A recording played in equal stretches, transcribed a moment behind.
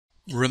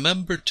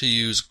Remember to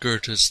use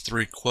Goethe's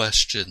 3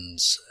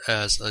 questions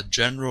as a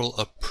general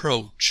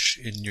approach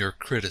in your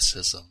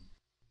criticism.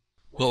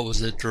 What was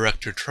the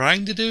director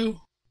trying to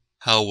do?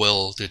 How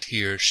well did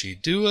he or she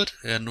do it?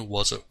 And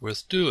was it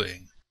worth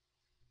doing?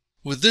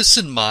 With this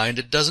in mind,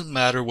 it doesn't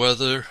matter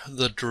whether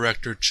the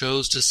director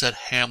chose to set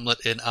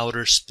Hamlet in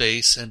outer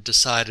space and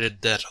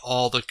decided that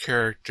all the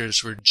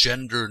characters were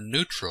gender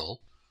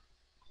neutral,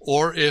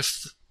 or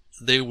if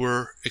they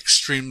were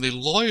extremely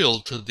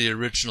loyal to the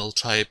original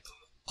type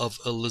of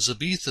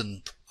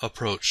Elizabethan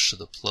approach to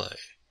the play.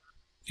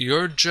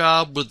 Your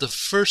job with the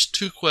first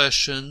 2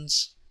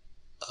 questions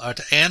are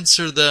to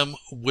answer them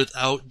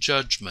without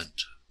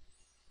judgment.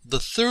 The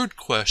 3rd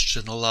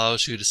question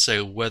allows you to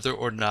say whether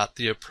or not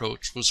the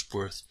approach was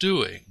worth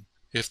doing.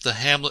 If the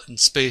Hamlet in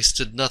space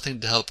did nothing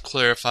to help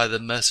clarify the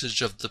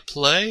message of the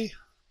play,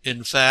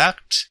 in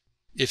fact,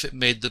 if it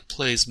made the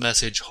play's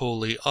message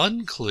wholly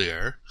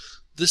unclear,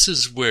 this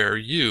is where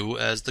you,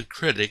 as the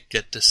critic,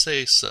 get to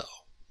say so.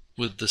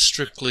 With the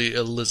strictly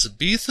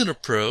Elizabethan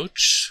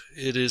approach,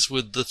 it is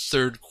with the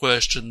 3rd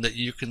question that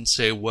you can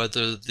say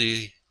whether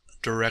the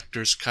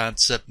director's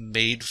concept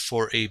made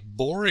for a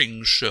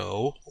boring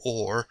show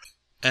or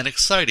an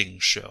exciting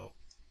show.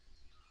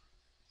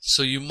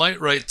 So you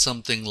might write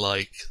something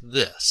like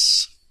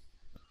this.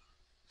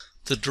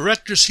 The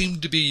director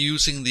seemed to be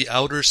using the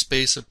outer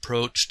space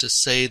approach to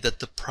say that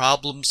the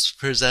problems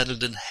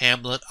presented in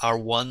Hamlet are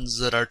ones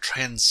that are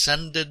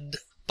transcended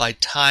by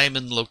time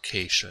and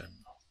location.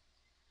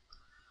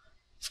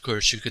 Of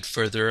course, you could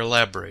further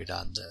elaborate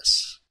on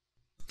this.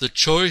 The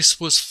choice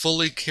was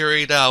fully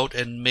carried out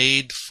and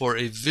made for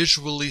a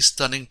visually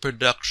stunning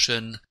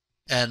production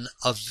and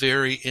a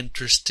very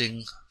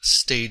interesting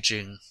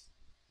staging.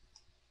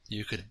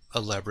 You could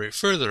elaborate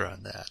further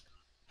on that.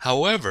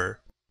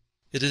 However,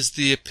 it is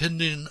the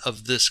opinion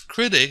of this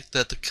critic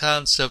that the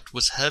concept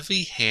was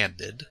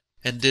heavy-handed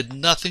and did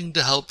nothing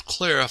to help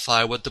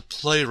clarify what the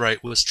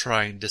playwright was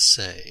trying to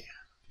say.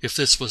 If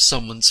this was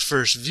someone's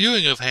first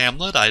viewing of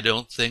Hamlet, I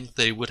don't think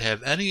they would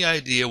have any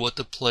idea what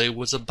the play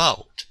was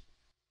about.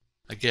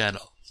 Again,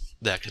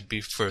 that could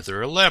be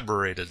further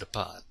elaborated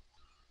upon.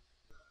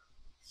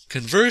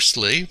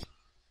 Conversely,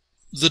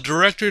 the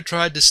director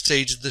tried to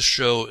stage the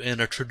show in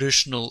a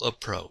traditional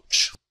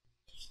approach.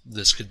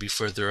 This could be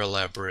further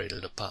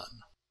elaborated upon.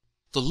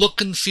 The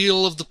look and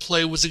feel of the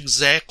play was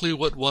exactly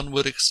what one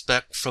would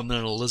expect from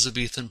an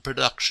Elizabethan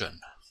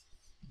production.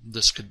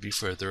 This could be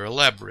further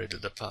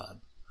elaborated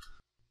upon.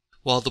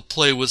 While the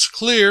play was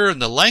clear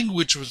and the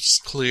language was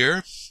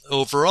clear,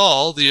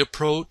 overall the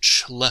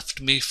approach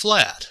left me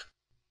flat.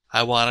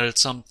 I wanted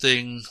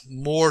something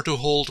more to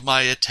hold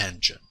my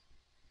attention.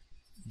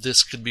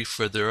 This could be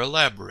further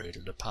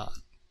elaborated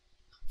upon.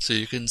 So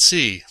you can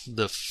see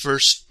the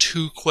first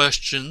 2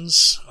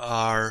 questions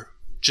are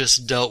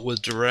just dealt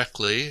with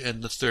directly,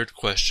 and the 3rd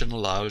question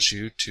allows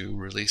you to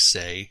really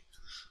say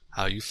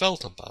how you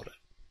felt about it.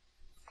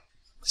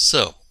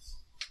 So,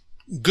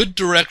 good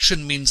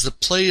direction means the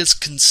play is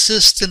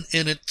consistent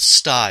in its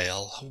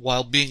style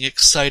while being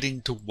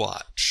exciting to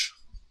watch.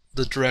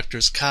 The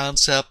director's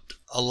concept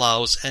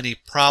allows any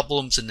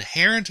problems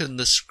inherent in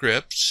the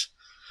script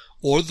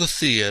or the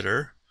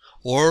theater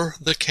or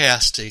the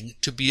casting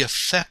to be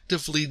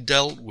effectively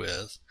dealt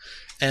with,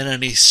 and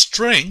any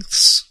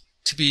strengths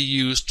to be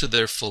used to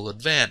their full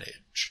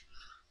advantage.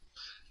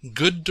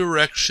 Good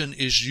direction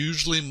is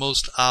usually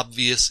most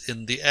obvious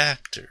in the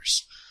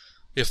actors.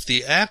 If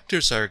the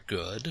actors are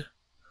good,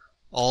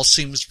 all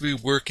seems to be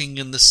working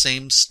in the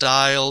same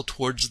style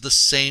towards the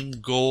same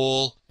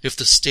goal. If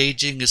the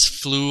staging is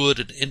fluid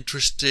and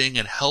interesting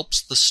and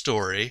helps the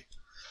story,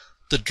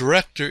 the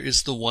director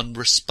is the one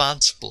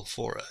responsible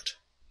for it.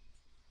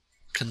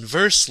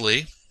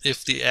 Conversely,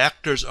 if the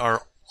actors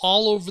are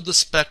all over the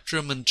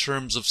spectrum in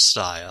terms of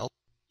style,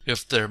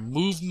 if their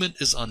movement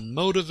is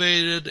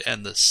unmotivated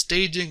and the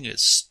staging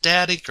is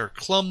static or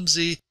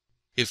clumsy,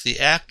 if the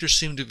actors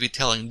seem to be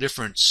telling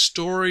different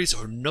stories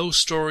or no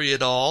story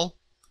at all,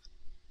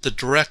 the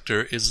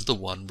director is the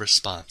one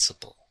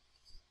responsible.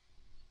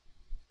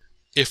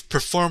 If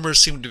performers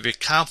seem to be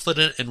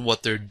confident in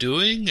what they're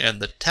doing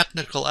and the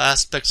technical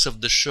aspects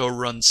of the show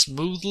run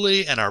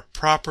smoothly and are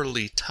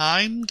properly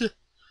timed,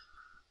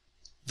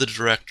 the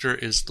director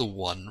is the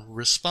one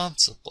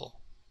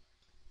responsible.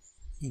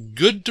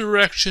 Good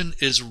direction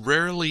is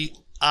rarely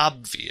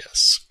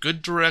obvious.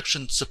 Good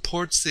direction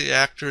supports the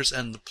actors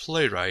and the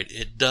playwright.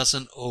 It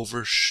doesn't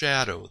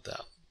overshadow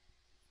them.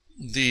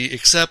 The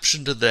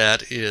exception to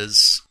that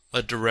is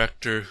a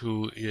director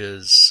who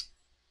is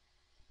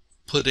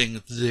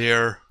putting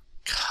their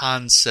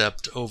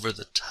concept over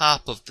the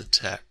top of the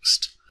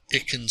text.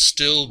 It can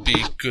still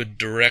be good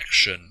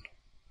direction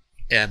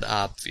and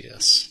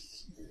obvious.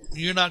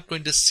 You're not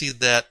going to see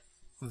that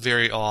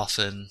very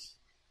often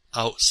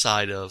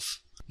outside of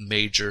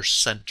major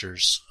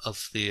centers of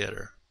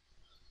theater.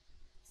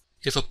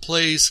 If a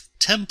play's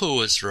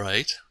tempo is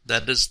right,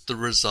 that is the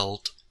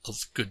result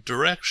of good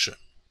direction.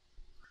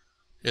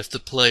 If the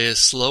play is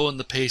slow and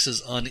the pace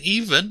is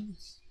uneven,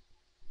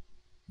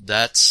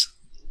 that's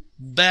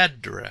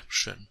bad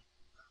direction.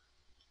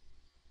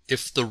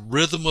 If the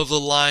rhythm of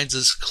the lines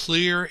is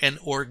clear and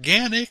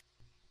organic,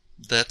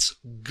 that's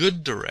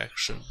good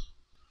direction.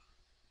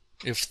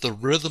 If the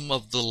rhythm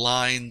of the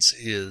lines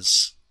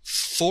is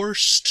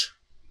forced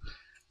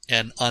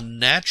and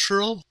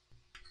unnatural,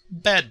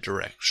 bad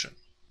direction.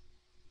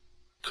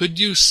 Could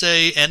you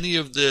say any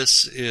of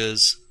this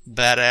is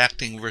bad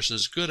acting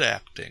versus good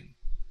acting?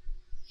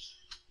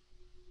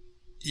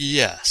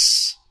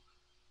 Yes.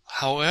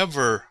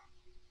 However,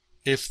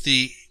 if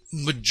the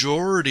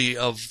majority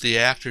of the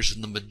actors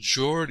in the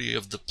majority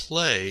of the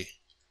play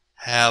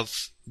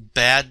have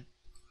bad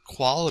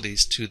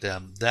qualities to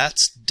them,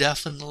 that's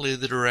definitely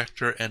the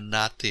director and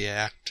not the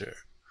actor.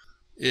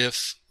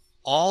 If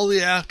all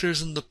the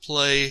actors in the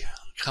play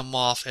come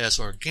off as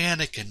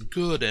organic and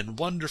good and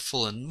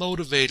wonderful and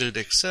motivated,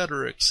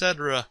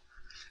 etc.,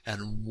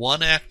 and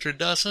one actor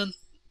doesn't,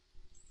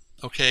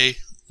 okay,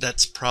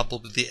 that's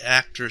probably the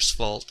actor's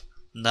fault,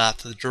 not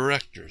the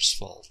director's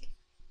fault.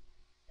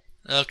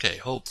 Okay,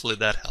 hopefully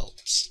that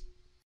helps.